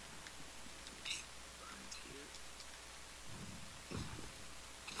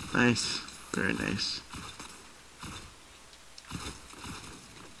 Nice. Very nice.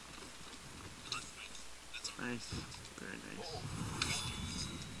 Nice. Very nice.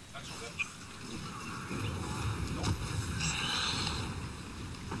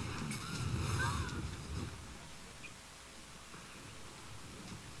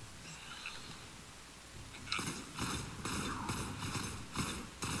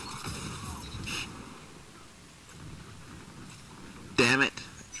 Damn it.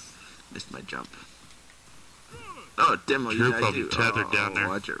 Missed my jump. Oh, demo, Group yeah, of I do. them tethered down there.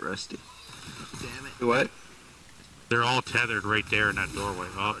 Watch it, Rusty. Damn it. What? They're all tethered right there in that doorway.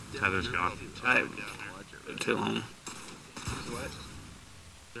 Oh, tether's gone. I too long. What?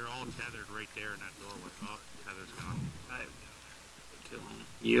 They're all tethered right there in that doorway. Oh, tether's gone. Too long.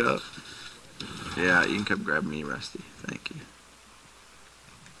 You up? Yeah, you can come grab me, Rusty. Thank you.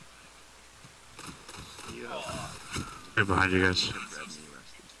 You up? Right behind you guys. Grab me,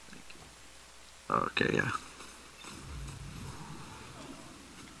 Rusty. Thank you. Oh, okay, yeah.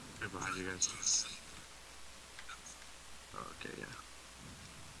 Right behind you guys. Oh, okay, yeah.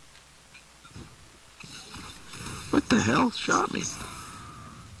 What the hell shot me?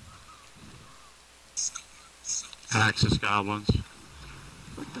 Axis goblins.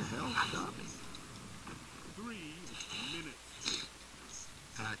 What the hell shot me? 3 minutes.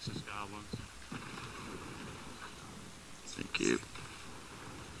 Axis goblins. Thank you.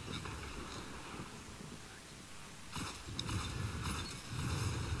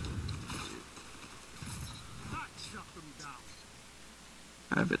 That shut them down.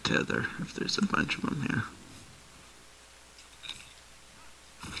 I have a tether if there's a bunch of them here.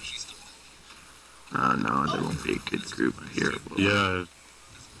 Oh no, there won't be a good group here. Will there? Yeah,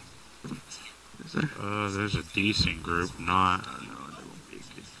 Is there? there's a decent group. Not. Oh no, there won't be a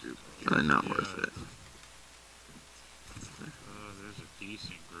good group. Probably not worth it. There's a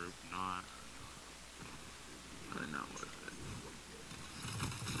decent group. Not. Probably not worth it.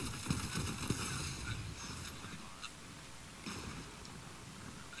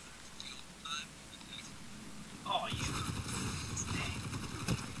 Oh, you.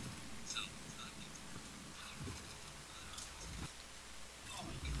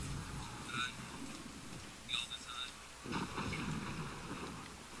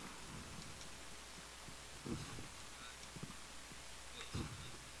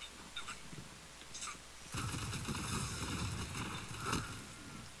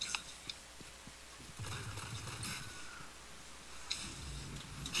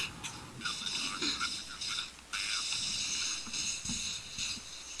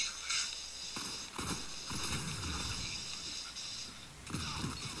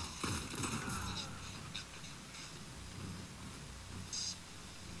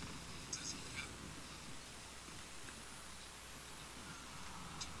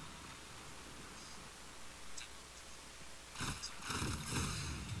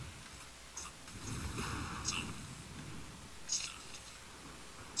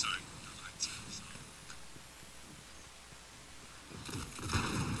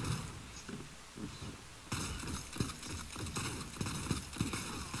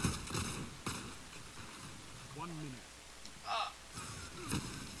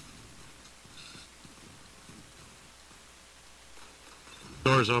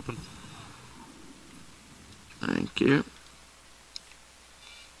 Doors open. Thank you.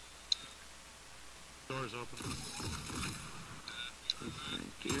 Doors open.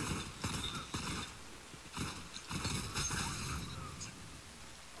 Thank you.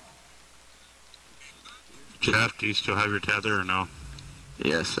 Jeff, do you still have your tether or no?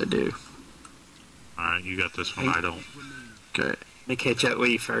 Yes, I do. Alright, you got this one. I don't. Okay. Let me catch up with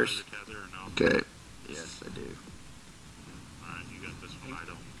you first. Tether or no? Okay. Yes, I do. Alright, you got this one. I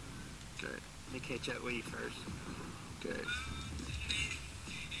don't. Okay. Let me catch up with you first. Okay.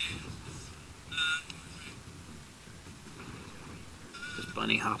 Just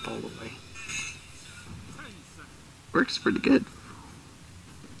bunny hop all the way. Works pretty good.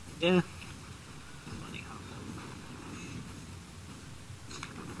 Yeah. Bunny hop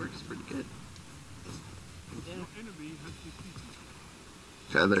all Works pretty good. the way. Yeah. Enemy has defeated.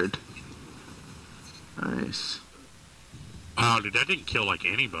 Feathered. Nice. Oh, dude, that didn't kill like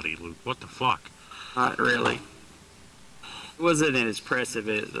anybody, Luke. What the fuck? Not really. It wasn't as impressive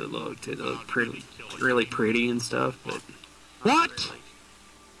as it looked. It looked pretty, really pretty and stuff, but What?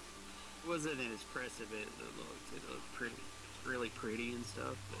 it wasn't as impressive as it looked. It looked pretty, really pretty and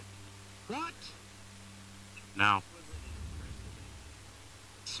stuff, but What? Now.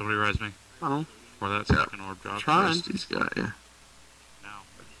 Somebody rise me. oh, Where that Yeah. second orb dropped. Trying. Rusty's got ya. Now.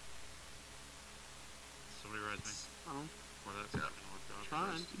 Somebody rise me. oh, Where that second orb dropped.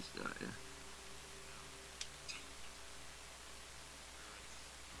 trying. Rusty's got ya.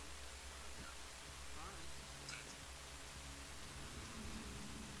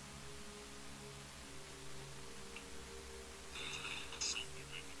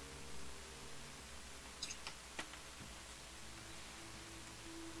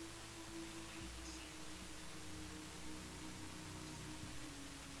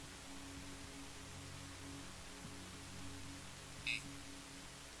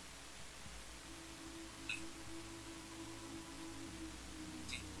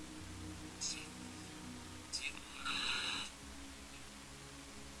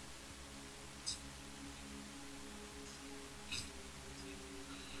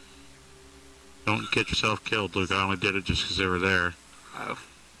 Don't get yourself killed, Luke. I only did it just because they were there. Oh,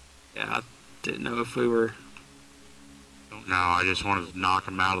 yeah. I didn't know if we were. No, I just wanted to knock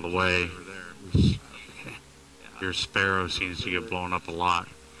them out of the way. Okay. Your sparrow seems to get blown up a lot.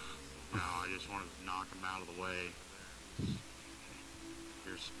 No, I just wanted to knock them out of the way.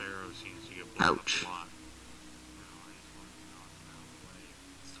 Your sparrow seems to get blown Ouch. up a lot.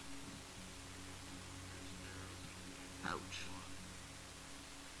 Ouch.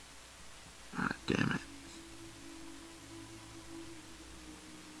 Ah, damn it.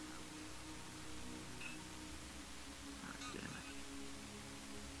 Ah, damn it.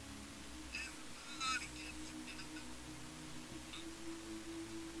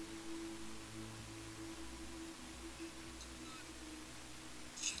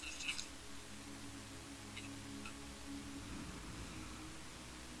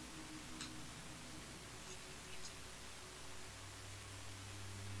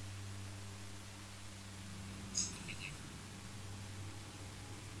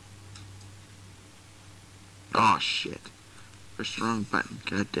 Oh shit. Pressed the wrong button.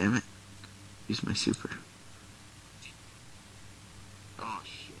 God damn it. Use my super. Oh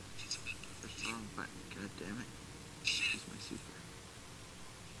shit. Pressed the wrong button. God damn it. Use my super.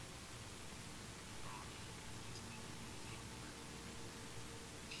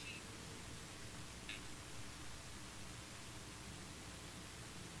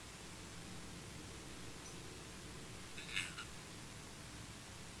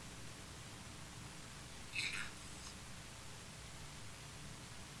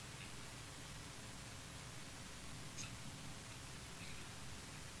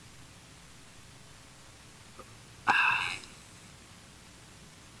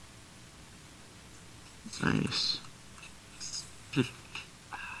 Nice. Nice.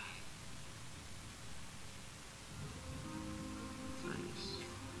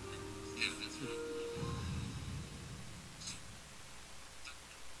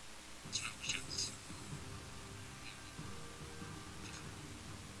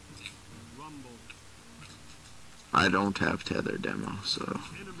 Rumble. I don't have tether demo, so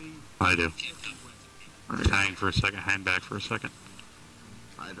Enemy I do. I, Hang for a second. Hang back for a second.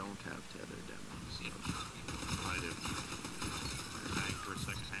 I don't have tether demo, so I do. Hang for a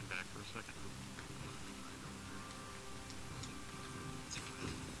second. Hang back for a second.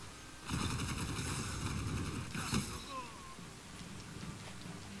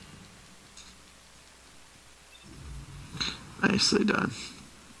 nicely done.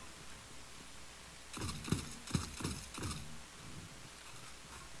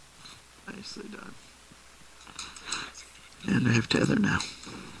 Nicely done. And I have tether now.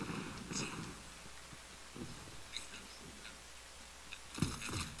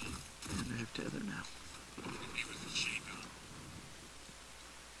 And I have tether now.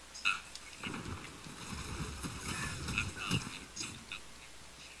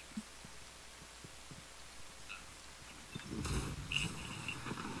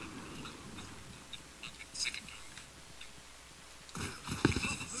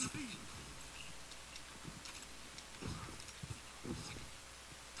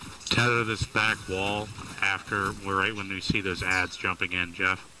 Tether this back wall after, right when we see those ads jumping in,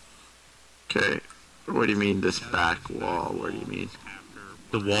 Jeff. Okay. What do you mean this back wall? What do you mean?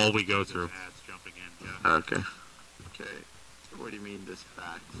 The wall we go through. Okay. Okay. What do you mean this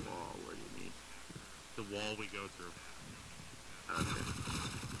back wall? What do you mean? The wall we go through.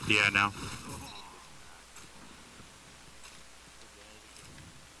 Okay. Yeah, now.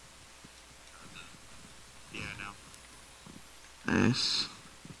 Yeah, now. Nice.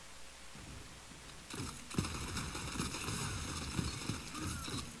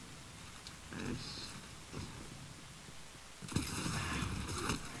 Nice.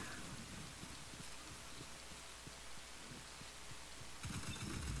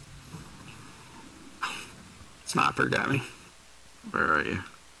 Sniper got me. Where are you?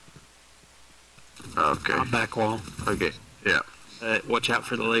 Okay. Back wall. Okay. Yeah. Watch out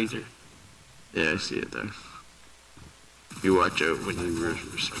for the laser. Yeah, I see it there. You watch out when you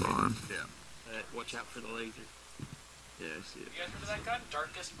respawn. Yeah. Watch out for the laser. Yeah, I see it. You guys remember that gun?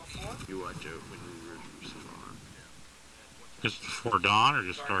 Darkest Before? You watch out when you respawn. Just before dawn or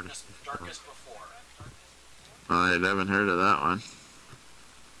just Darkest Before. I haven't heard of that one.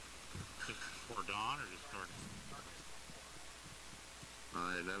 Just before dawn or just dark?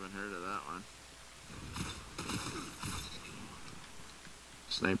 I haven't heard of that one.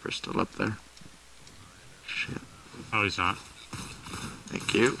 Sniper's still up there. Shit. Oh, he's not.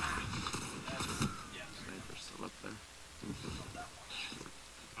 Thank you. Sniper's still up there.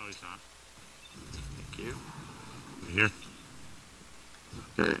 Oh, he's not. Thank you. Here.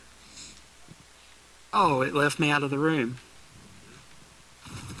 Okay. Oh, it left me out of the room.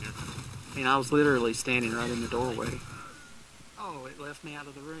 I mean, I was literally standing right in the doorway. Oh, it left me out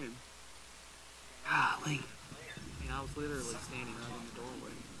of the room. Golly. I mean, I was literally standing right in the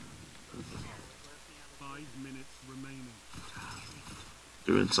doorway. 5 minutes remaining.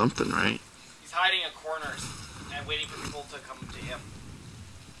 Doing something right. He's hiding in corners and waiting for people to come to him.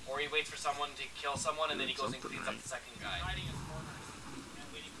 Or he waits for someone to kill someone and then he goes and cleans up the second guy. He's hiding in corners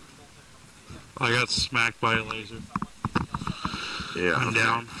and waiting for people to come to him. I got smacked by a laser. Yeah. I'm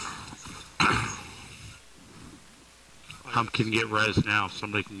down. I can get res now.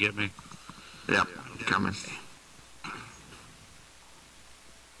 Somebody can get me. Yep. Coming.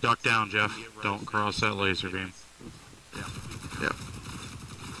 Duck down, Jeff. Don't cross that laser beam. Yep.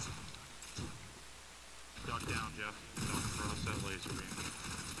 Duck down, Jeff. Don't cross that laser beam.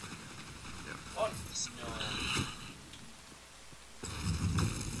 Oh, no.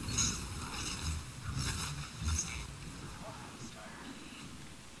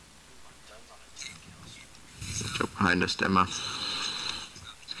 Go behind us, Emma.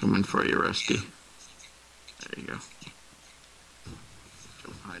 It's coming for you, Rusty. There you go. Go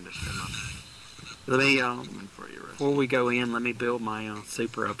behind us, Emma. Let me, Coming for you, Rusty. before we go in, let me build my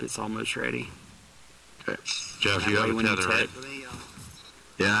super up. It's almost ready. Okay. Jeff, That you have way a when you tether, right?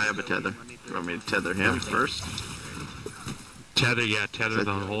 Yeah, I have a tether. You want me to tether him first? Tether, yeah, tether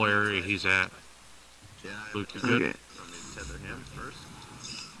the whole area he's at. Yeah. Luke, you good? Okay. You want me to tether him first?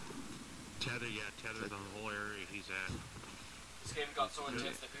 Tether, yeah, tether the whole area he's at. This game got so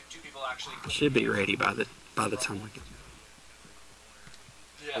intense that two people actually... Should be ready by the time we get.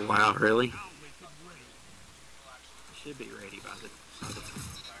 Yeah. Wow, really? Should be ready by the time.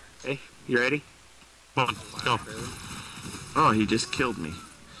 Okay, you ready? Come on, let's go. Really? Oh, he just killed me.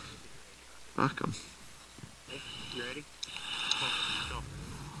 Fuck him. Okay, you ready?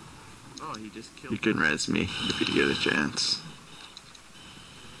 Oh, he just killed me. You can res me if you get a chance.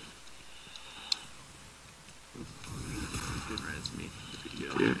 You can res me if you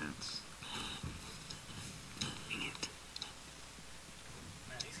get a chance. Dang it.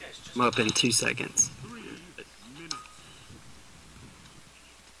 Man, these guys just... I'm up in 2 seconds. 3 minutes.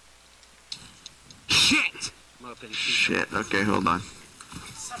 Shit! I'm up in 2 Shit, okay, hold on.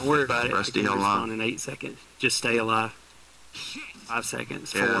 Don't worry about it. Rusty, I can hold on. respawn in 8 seconds. Just stay alive. 5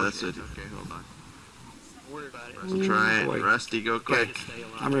 seconds. 4. Yeah, that's it. Okay, hold on. Don't worry about it. Rusty, try Wait. it. Rusty, go Okay, quick. stay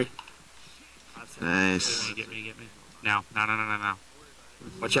alive. I'm ready. 5 seconds. Nice. Get me. Now. No.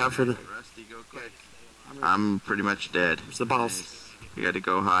 Watch out for the. Rusty, go quick. I'm ready. I'm pretty much dead. There's the boss. You gotta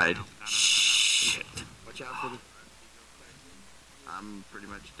go hide. Shit. Watch out for the... I'm pretty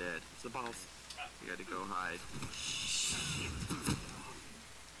much dead. It's the boss. You gotta go hide.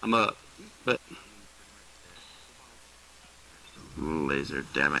 I'm up. But... Laser,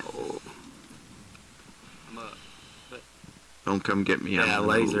 damn it. I'm up. But... Don't come get me. Yeah, on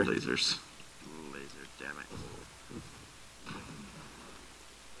laser. Lasers. Laser, damn it.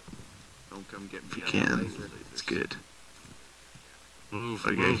 Don't come get me. If you can. It's good. Move,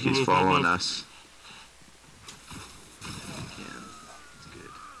 Okay, move, he's move, following move. us. Yeah, it's good.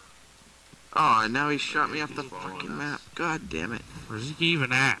 Oh, and now he shot me off the fucking map. God damn it. Where's he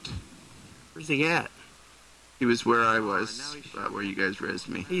even at? Where's he at? He was where I was, where you guys raised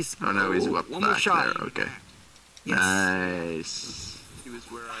me. He's... Oh no, he's up one more back shot. there. Okay. Yes. Nice. He was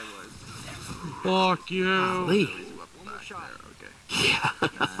where I was. Fuck you. Golly. He's up One more back shot. there. Yeah.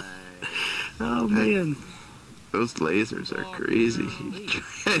 Okay. Nice. Oh, man. Those lasers are crazy.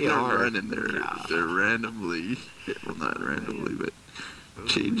 They are. Running. They're randomly, well, not randomly, but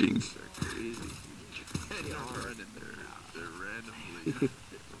changing. They're crazy. They're running. They're randomly,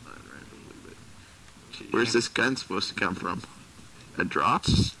 well, not randomly, but changing. Where's this gun supposed to come from? A drop?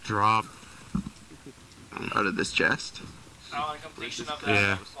 Drop. Out of this chest? On completion of that.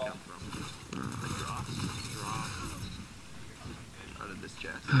 Yeah. Fall. Out of this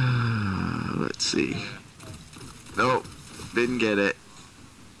chest. Let's see. Nope, didn't get it.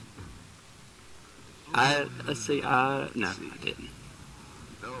 Let's see, no, I didn't.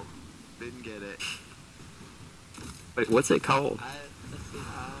 Nope, didn't get it. Wait, what's it called? I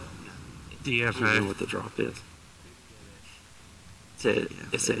don't know DFA. what the drop is.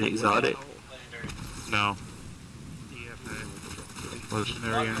 It's an exotic. Legendary. No. DFA.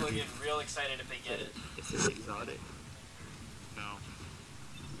 Legendary People will energy. get real excited if they get it. It's an exotic. No.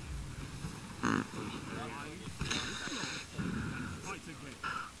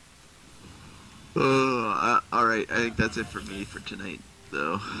 Alright, I think that's it for me for tonight,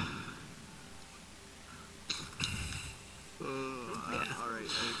 though. Alright, I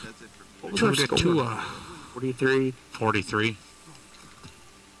think that's it for me. What was our Two to score? 43. 43.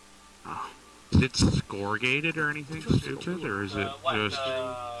 Oh. Is it score gated or anything stupid, or is it What, just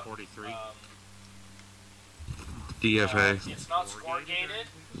uh, 43? DFA. It's not score gated,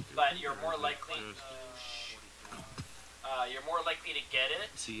 but you're more likely to get it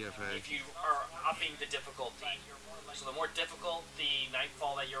DFA. if you are upping the difficulty. So the more difficult the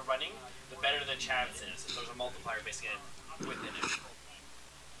Nightfall that you're running, the better the chance is. There's a multiplier basically within it.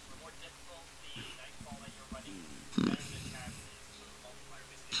 The more difficult the Nightfall that you're running, the better the chance is. There's a multiplier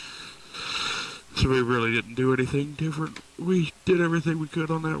basically. So we really didn't do anything different. We did everything we could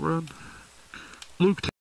on that run. Luke